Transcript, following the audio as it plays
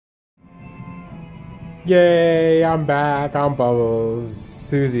Yay, I'm back. I'm Bubbles.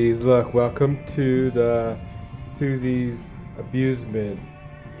 Suzies, look, welcome to the Suzies abusement.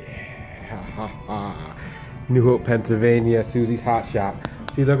 Yeah, ha ha. New Hope, Pennsylvania, Suzies Hot Shop.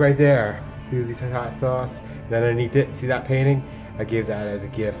 See, look right there. Suzies Hot Sauce. And underneath it, see that painting? I gave that as a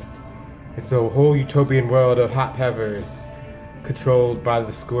gift. It's a whole utopian world of hot peppers controlled by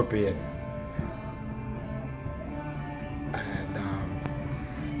the scorpion.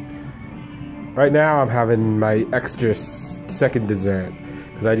 Right now I'm having my extra second dessert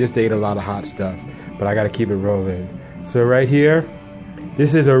because I just ate a lot of hot stuff, but I gotta keep it rolling. So right here,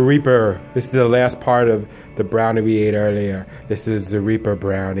 this is a Reaper. This is the last part of the brownie we ate earlier. This is the Reaper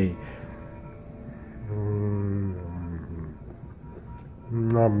brownie. Yum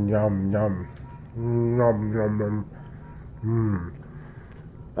yum yum. Yum yum yum.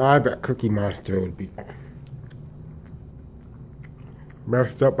 I bet Cookie Monster would be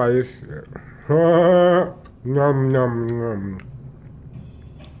messed up by this shit. Yum yum yum.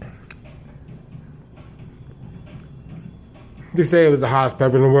 They say it was the hottest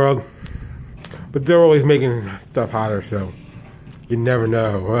pepper in the world, but they're always making stuff hotter, so you never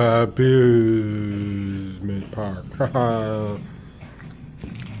know. Abusement park.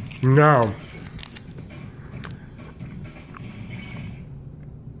 Now,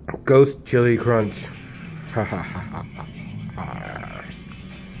 Ghost Chili Crunch. Ha ha ha ha ha.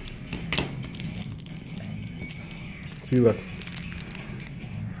 See, look.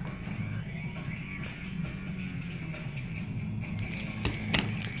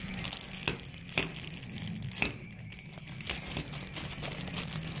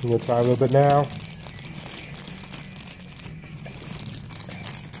 We'll try a little bit now.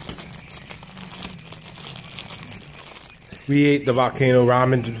 We ate the volcano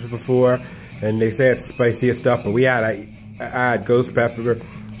ramen just before, and they say it's spiciest stuff, but I add ghost pepper.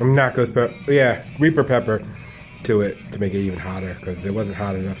 I'm not ghost pepper. Yeah, Reaper pepper to it to make it even hotter because it wasn't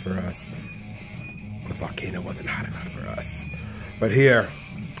hot enough for us. The volcano wasn't hot enough for us. But here,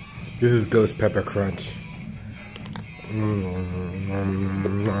 this is ghost pepper crunch.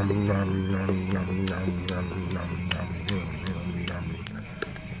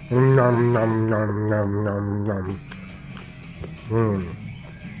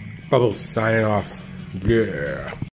 Bubbles signing off. Yeah.